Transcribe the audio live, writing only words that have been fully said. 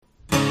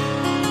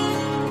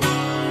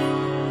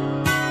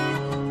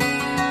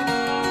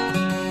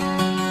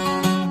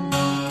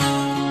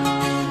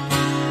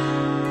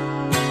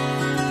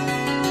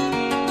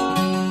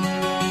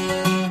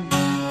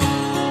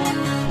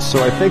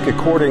So I think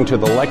according to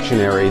the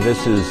lectionary,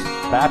 this is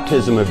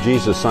Baptism of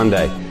Jesus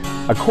Sunday.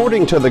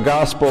 According to the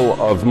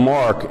Gospel of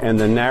Mark and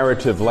the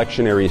narrative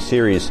lectionary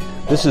series,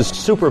 this is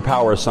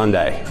Superpower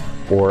Sunday,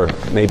 or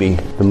maybe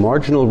the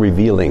marginal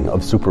revealing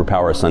of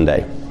Superpower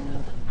Sunday.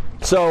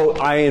 So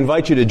I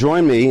invite you to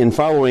join me in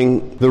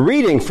following the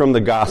reading from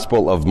the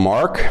Gospel of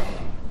Mark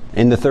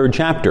in the 3rd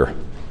chapter.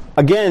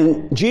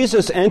 Again,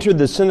 Jesus entered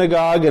the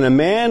synagogue, and a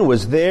man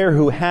was there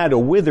who had a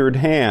withered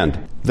hand.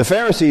 The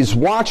Pharisees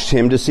watched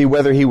him to see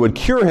whether he would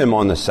cure him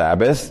on the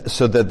Sabbath,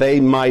 so that they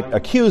might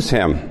accuse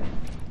him.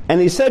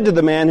 And he said to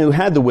the man who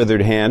had the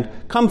withered hand,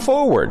 "Come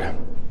forward."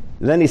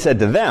 Then he said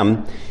to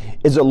them,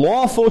 "Is it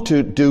lawful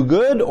to do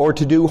good or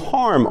to do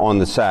harm on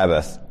the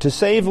Sabbath, to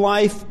save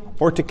life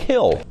or to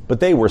kill?" But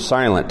they were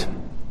silent.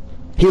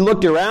 He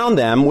looked around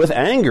them with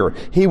anger.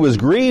 He was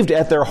grieved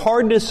at their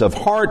hardness of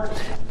heart.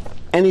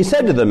 And he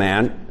said to the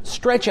man,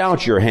 "Stretch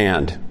out your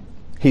hand."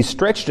 He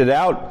stretched it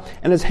out,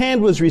 and his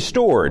hand was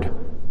restored.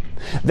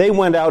 They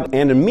went out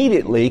and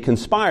immediately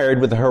conspired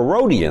with the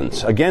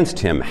Herodians against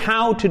him,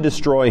 how to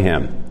destroy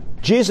him.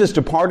 Jesus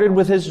departed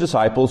with his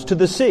disciples to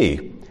the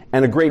sea,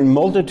 and a great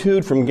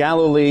multitude from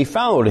Galilee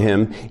followed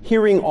him,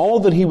 hearing all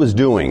that he was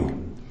doing.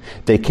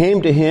 They came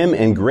to him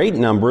in great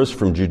numbers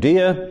from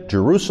Judea,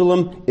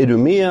 Jerusalem,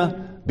 Idumea,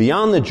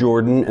 beyond the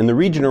Jordan, and the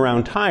region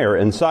around Tyre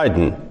and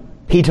Sidon.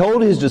 He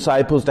told his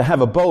disciples to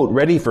have a boat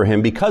ready for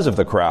him because of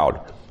the crowd,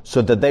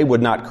 so that they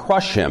would not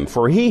crush him,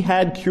 for he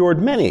had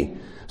cured many,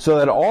 so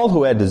that all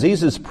who had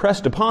diseases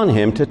pressed upon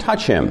him to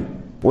touch him.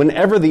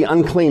 Whenever the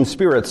unclean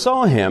spirits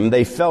saw him,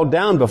 they fell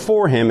down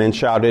before him and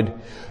shouted,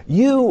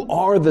 "You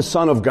are the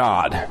Son of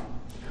God."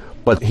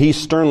 But he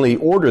sternly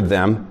ordered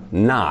them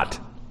not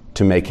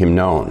to make him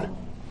known.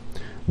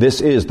 This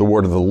is the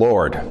word of the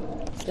Lord.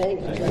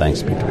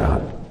 Thanks be to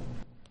God.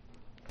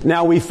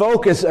 Now we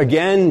focus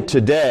again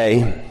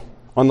today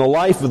on the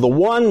life of the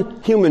one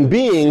human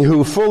being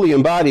who fully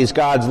embodies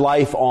God's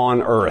life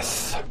on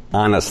earth,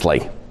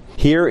 honestly.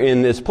 Here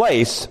in this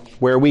place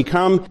where we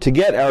come to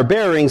get our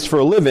bearings for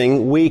a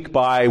living week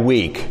by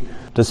week,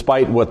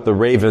 despite what the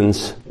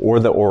Ravens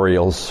or the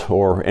Orioles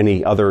or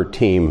any other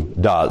team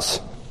does.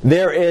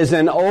 There is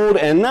an old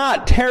and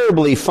not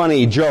terribly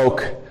funny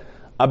joke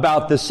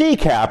about the sea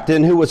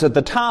captain who was at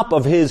the top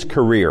of his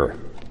career.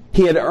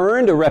 He had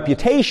earned a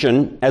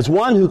reputation as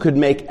one who could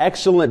make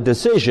excellent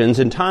decisions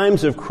in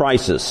times of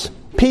crisis.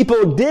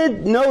 People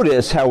did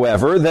notice,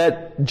 however,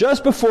 that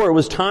just before it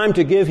was time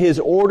to give his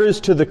orders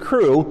to the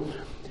crew,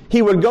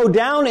 he would go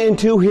down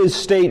into his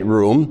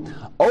stateroom,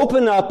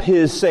 open up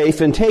his safe,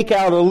 and take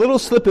out a little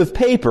slip of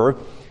paper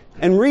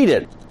and read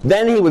it.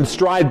 Then he would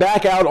stride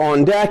back out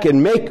on deck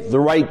and make the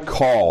right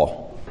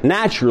call.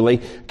 Naturally,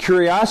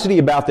 curiosity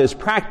about this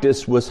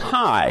practice was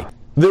high.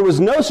 There was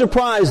no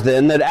surprise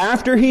then that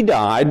after he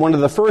died, one of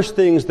the first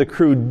things the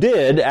crew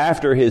did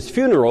after his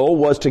funeral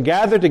was to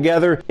gather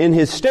together in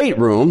his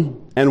stateroom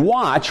and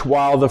watch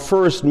while the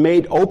first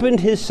mate opened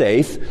his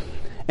safe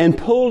and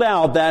pulled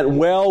out that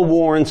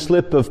well-worn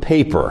slip of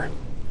paper.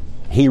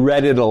 He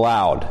read it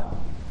aloud.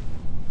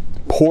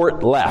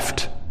 Port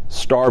left,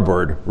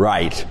 starboard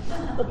right.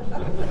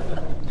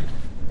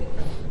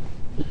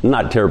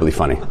 Not terribly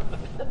funny.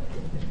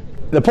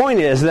 The point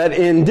is that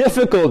in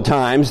difficult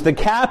times, the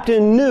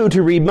captain knew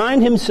to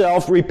remind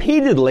himself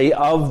repeatedly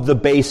of the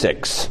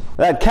basics.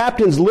 That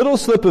captain's little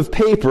slip of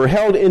paper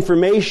held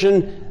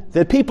information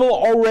that people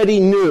already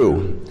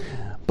knew.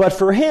 But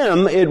for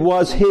him, it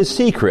was his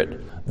secret,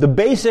 the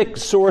basic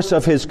source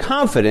of his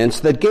confidence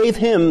that gave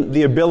him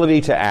the ability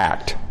to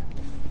act.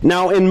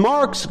 Now, in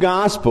Mark's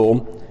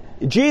gospel,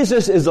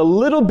 Jesus is a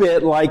little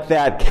bit like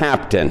that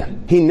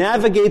captain. He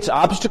navigates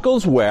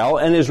obstacles well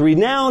and is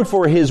renowned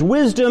for his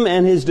wisdom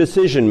and his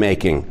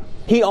decision-making.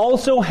 He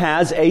also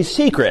has a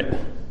secret.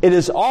 It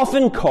is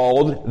often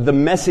called the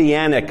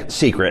messianic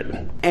secret,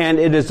 and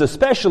it is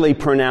especially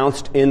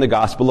pronounced in the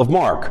Gospel of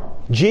Mark.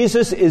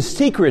 Jesus is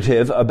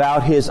secretive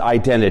about his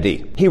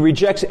identity. He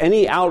rejects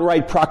any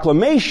outright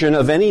proclamation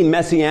of any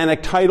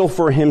messianic title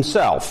for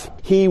himself.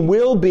 He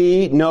will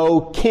be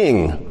no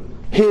king.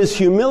 His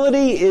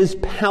humility is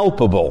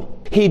palpable.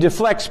 He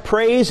deflects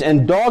praise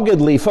and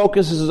doggedly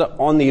focuses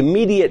on the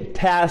immediate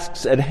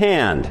tasks at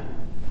hand.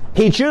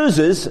 He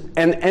chooses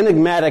an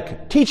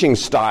enigmatic teaching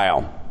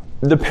style.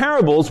 The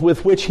parables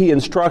with which he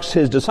instructs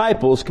his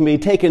disciples can be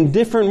taken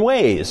different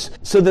ways,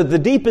 so that the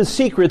deepest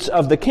secrets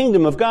of the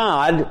kingdom of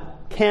God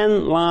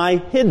can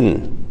lie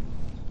hidden.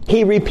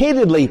 He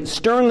repeatedly,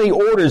 sternly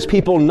orders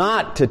people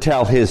not to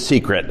tell his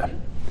secret.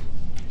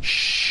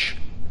 Shh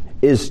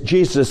is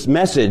Jesus'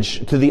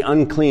 message to the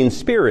unclean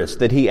spirits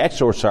that he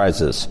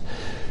exorcises.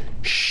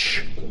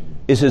 Shh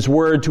is his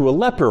word to a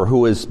leper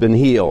who has been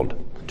healed.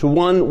 To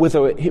one with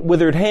a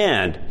withered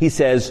hand, he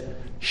says,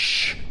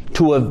 shh.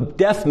 To a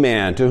deaf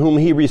man to whom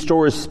he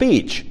restores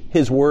speech,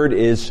 his word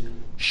is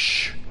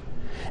shh.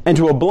 And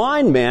to a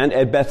blind man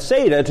at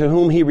Bethsaida to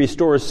whom he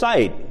restores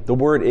sight, the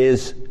word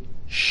is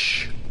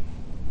shh.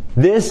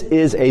 This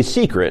is a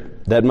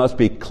secret that must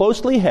be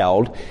closely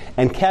held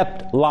and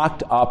kept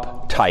locked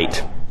up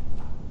tight.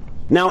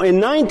 Now, in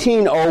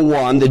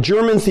 1901, the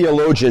German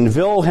theologian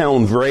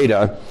Wilhelm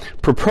Wrede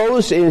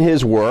proposed in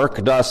his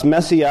work Das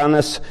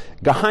Messianische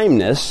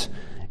Geheimnis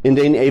in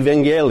den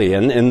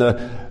Evangelien, in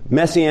the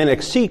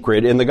Messianic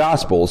Secret in the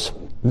Gospels,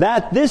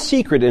 that this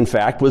secret, in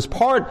fact, was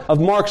part of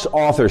Mark's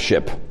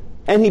authorship.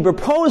 And he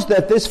proposed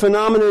that this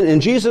phenomenon in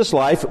Jesus'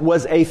 life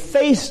was a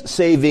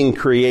face-saving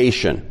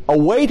creation, a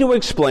way to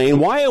explain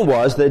why it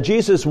was that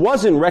Jesus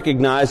wasn't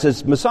recognized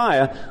as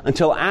Messiah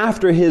until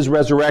after his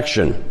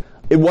resurrection.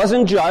 It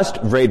wasn't just,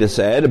 Wrede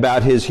said,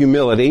 about his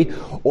humility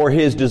or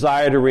his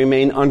desire to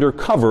remain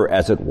undercover,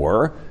 as it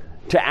were,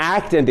 to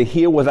act and to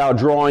heal without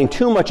drawing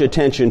too much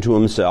attention to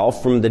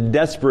himself from the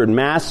desperate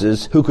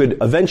masses who could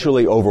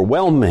eventually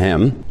overwhelm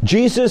him.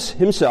 Jesus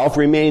himself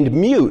remained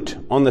mute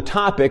on the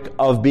topic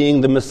of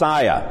being the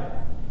Messiah,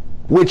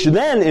 which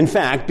then, in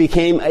fact,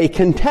 became a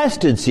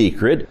contested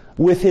secret,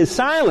 with his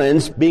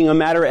silence being a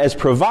matter as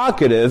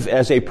provocative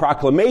as a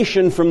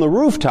proclamation from the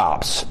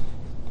rooftops.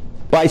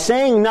 By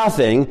saying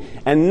nothing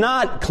and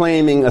not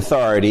claiming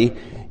authority,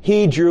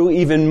 he drew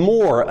even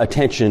more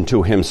attention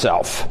to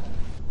himself.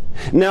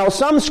 Now,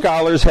 some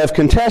scholars have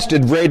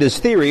contested Wrede's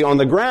theory on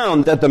the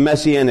ground that the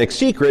Messianic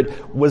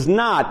secret was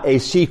not a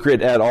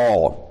secret at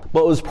all,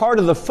 but was part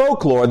of the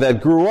folklore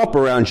that grew up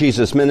around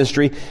Jesus'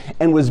 ministry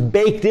and was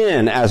baked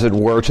in, as it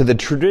were, to the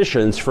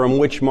traditions from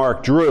which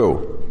Mark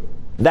drew.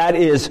 That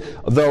is,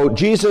 though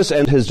Jesus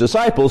and his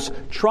disciples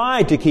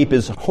tried to keep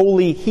his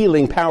holy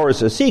healing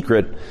powers a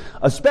secret,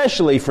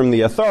 especially from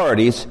the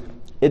authorities,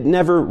 it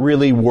never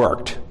really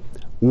worked.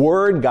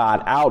 Word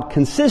got out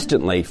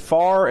consistently,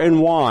 far and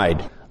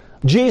wide.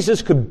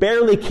 Jesus could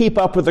barely keep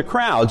up with the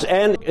crowds,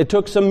 and it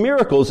took some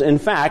miracles, in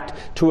fact,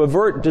 to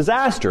avert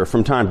disaster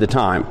from time to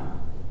time.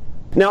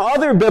 Now,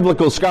 other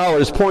biblical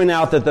scholars point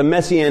out that the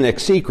Messianic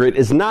secret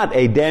is not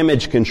a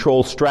damage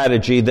control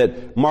strategy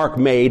that Mark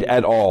made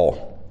at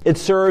all. It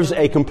serves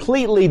a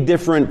completely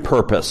different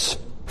purpose.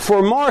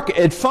 For Mark,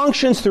 it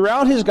functions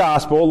throughout his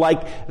gospel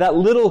like that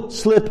little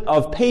slip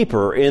of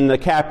paper in the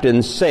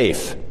captain's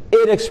safe.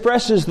 It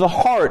expresses the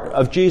heart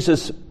of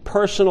Jesus'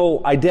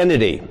 personal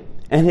identity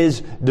and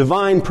his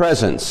divine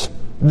presence.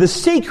 The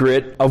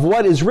secret of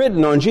what is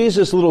written on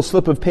Jesus' little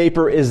slip of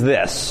paper is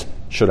this.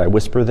 Should I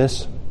whisper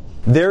this?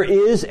 There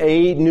is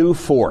a new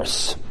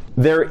force.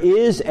 There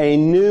is a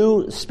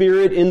new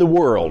spirit in the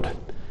world.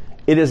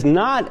 It is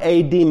not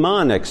a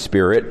demonic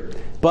spirit,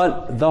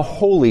 but the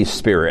Holy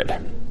Spirit.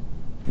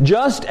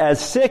 Just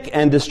as sick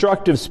and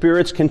destructive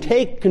spirits can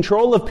take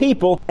control of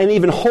people and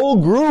even whole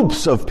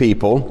groups of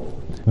people,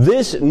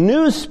 this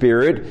new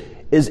spirit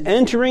is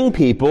entering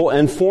people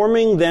and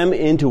forming them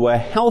into a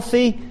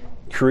healthy,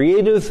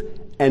 creative,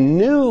 and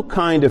new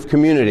kind of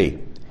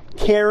community,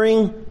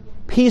 caring,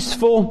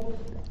 peaceful,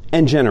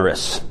 and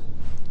generous.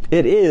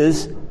 It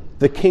is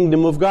the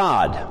kingdom of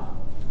God.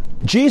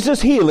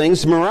 Jesus'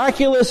 healings,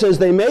 miraculous as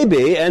they may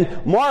be,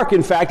 and Mark,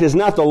 in fact, is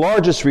not the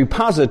largest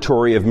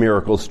repository of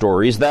miracle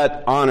stories.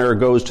 That honor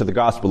goes to the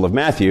Gospel of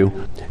Matthew.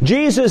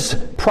 Jesus'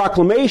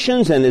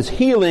 proclamations and his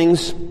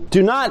healings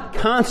do not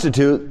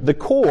constitute the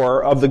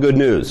core of the good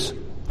news.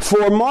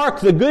 For Mark,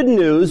 the good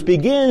news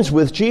begins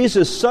with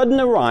Jesus' sudden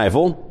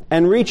arrival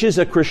and reaches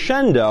a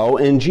crescendo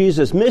in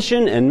Jesus'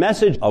 mission and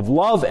message of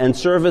love and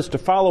service to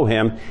follow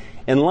him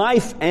in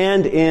life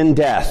and in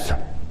death.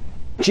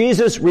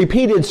 Jesus'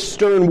 repeated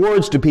stern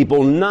words to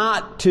people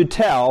not to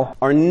tell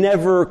are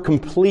never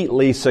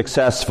completely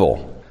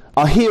successful.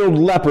 A healed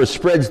leper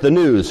spreads the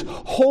news.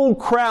 Whole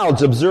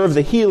crowds observe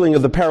the healing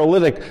of the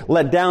paralytic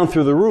let down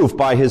through the roof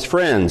by his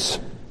friends.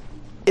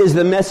 Is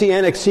the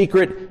Messianic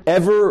secret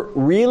ever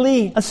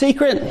really a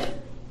secret?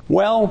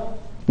 Well,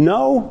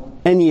 no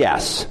and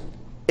yes.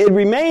 It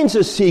remains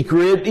a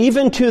secret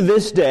even to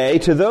this day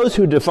to those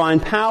who define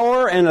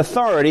power and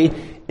authority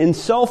in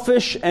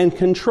selfish and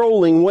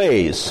controlling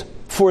ways.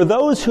 For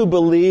those who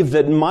believe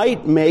that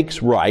might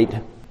makes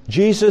right,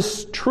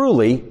 Jesus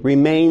truly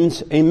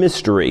remains a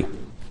mystery,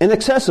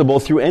 inaccessible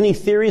through any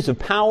theories of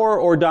power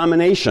or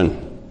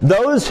domination.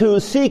 Those who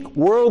seek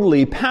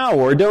worldly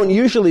power don't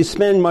usually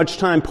spend much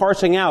time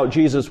parsing out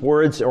Jesus'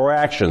 words or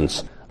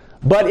actions.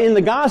 But in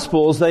the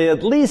Gospels, they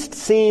at least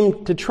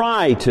seem to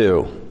try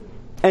to.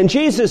 And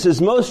Jesus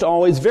is most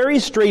always very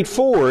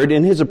straightforward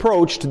in his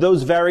approach to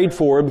those varied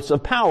forms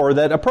of power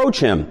that approach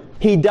him.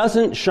 He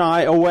doesn't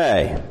shy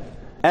away.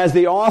 As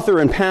the author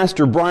and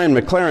pastor Brian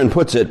McLaren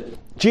puts it,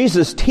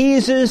 Jesus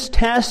teases,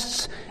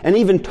 tests, and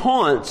even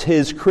taunts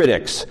his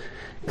critics,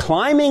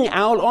 climbing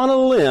out on a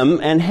limb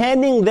and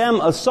handing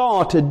them a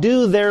saw to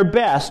do their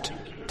best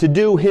to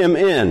do him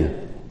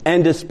in.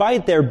 And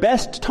despite their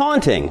best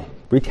taunting,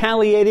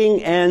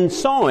 retaliating, and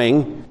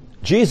sawing,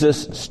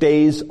 Jesus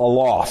stays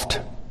aloft.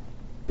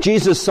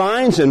 Jesus'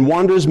 signs and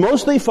wonders,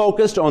 mostly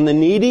focused on the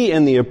needy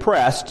and the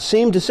oppressed,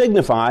 seem to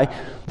signify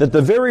that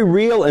the very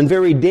real and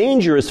very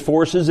dangerous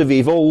forces of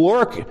evil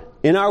lurk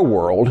in our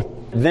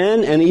world,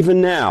 then and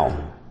even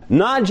now.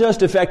 Not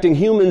just affecting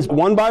humans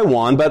one by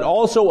one, but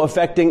also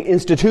affecting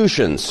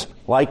institutions,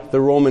 like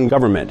the Roman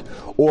government,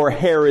 or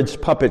Herod's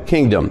puppet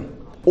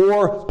kingdom,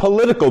 or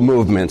political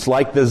movements,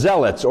 like the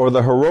Zealots or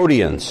the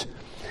Herodians.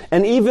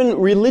 and even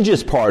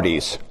religious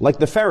parties like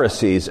the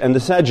Pharisees and the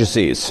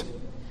Sadducees.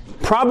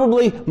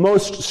 Probably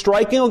most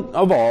striking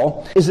of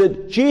all is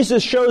that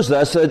Jesus shows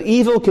us that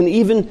evil can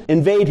even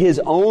invade his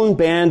own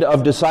band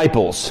of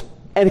disciples,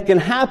 and it can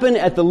happen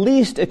at the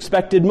least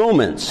expected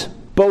moments.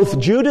 Both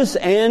Judas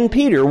and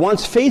Peter,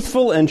 once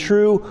faithful and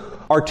true,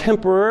 are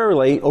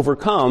temporarily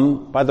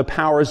overcome by the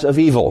powers of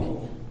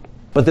evil.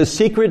 But the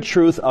secret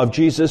truth of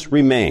Jesus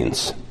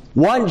remains.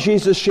 What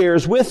Jesus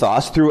shares with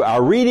us through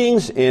our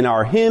readings, in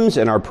our hymns,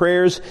 in our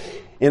prayers,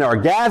 in our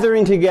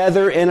gathering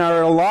together, in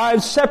our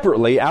lives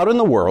separately out in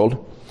the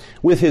world,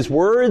 with his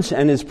words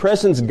and his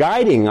presence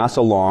guiding us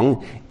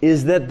along,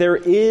 is that there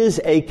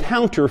is a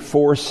counter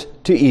force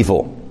to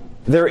evil.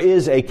 There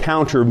is a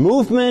counter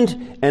movement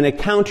and a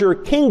counter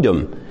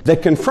kingdom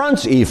that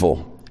confronts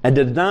evil and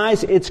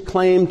denies its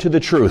claim to the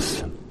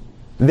truth.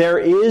 There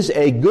is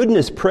a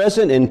goodness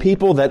present in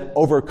people that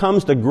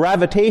overcomes the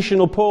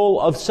gravitational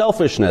pull of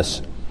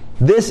selfishness.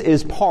 This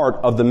is part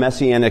of the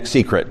Messianic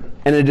secret,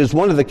 and it is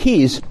one of the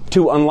keys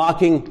to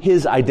unlocking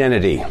his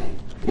identity.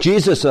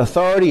 Jesus'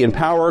 authority and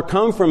power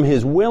come from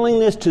his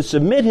willingness to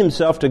submit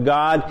himself to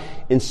God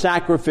in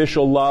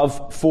sacrificial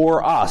love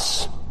for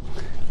us.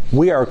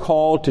 We are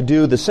called to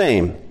do the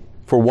same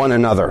for one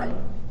another.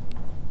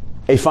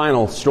 A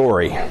final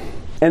story.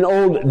 An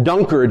old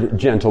Dunkard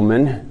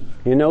gentleman,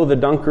 you know the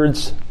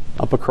Dunkards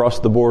up across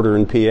the border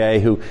in PA,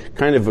 who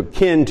kind of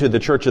akin to the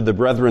Church of the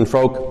Brethren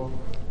folk.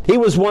 He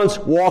was once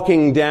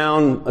walking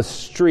down a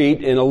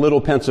street in a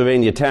little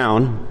Pennsylvania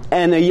town,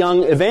 and a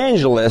young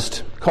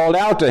evangelist called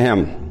out to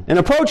him and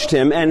approached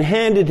him and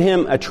handed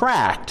him a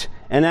tract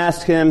and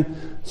asked him,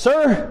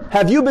 "Sir,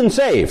 have you been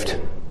saved?"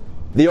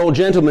 The old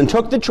gentleman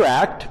took the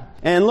tract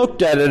and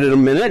looked at it in a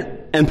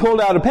minute and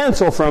pulled out a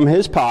pencil from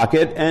his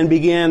pocket and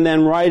began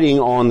then writing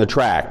on the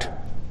tract.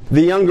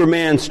 The younger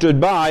man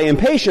stood by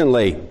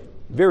impatiently,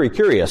 very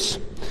curious.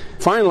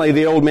 Finally,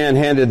 the old man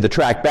handed the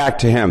tract back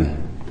to him.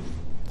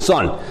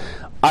 "Son,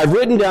 I've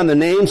written down the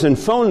names and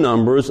phone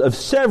numbers of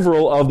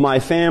several of my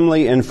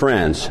family and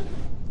friends.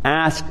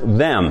 Ask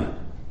them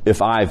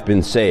if I've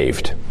been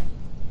saved.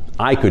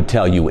 I could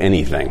tell you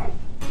anything."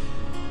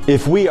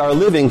 If we are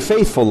living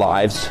faithful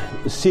lives,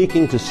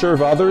 seeking to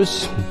serve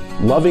others,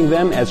 loving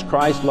them as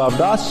Christ loved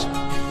us,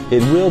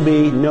 it will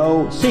be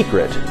no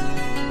secret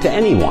to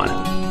anyone.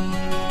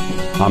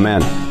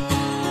 Amen.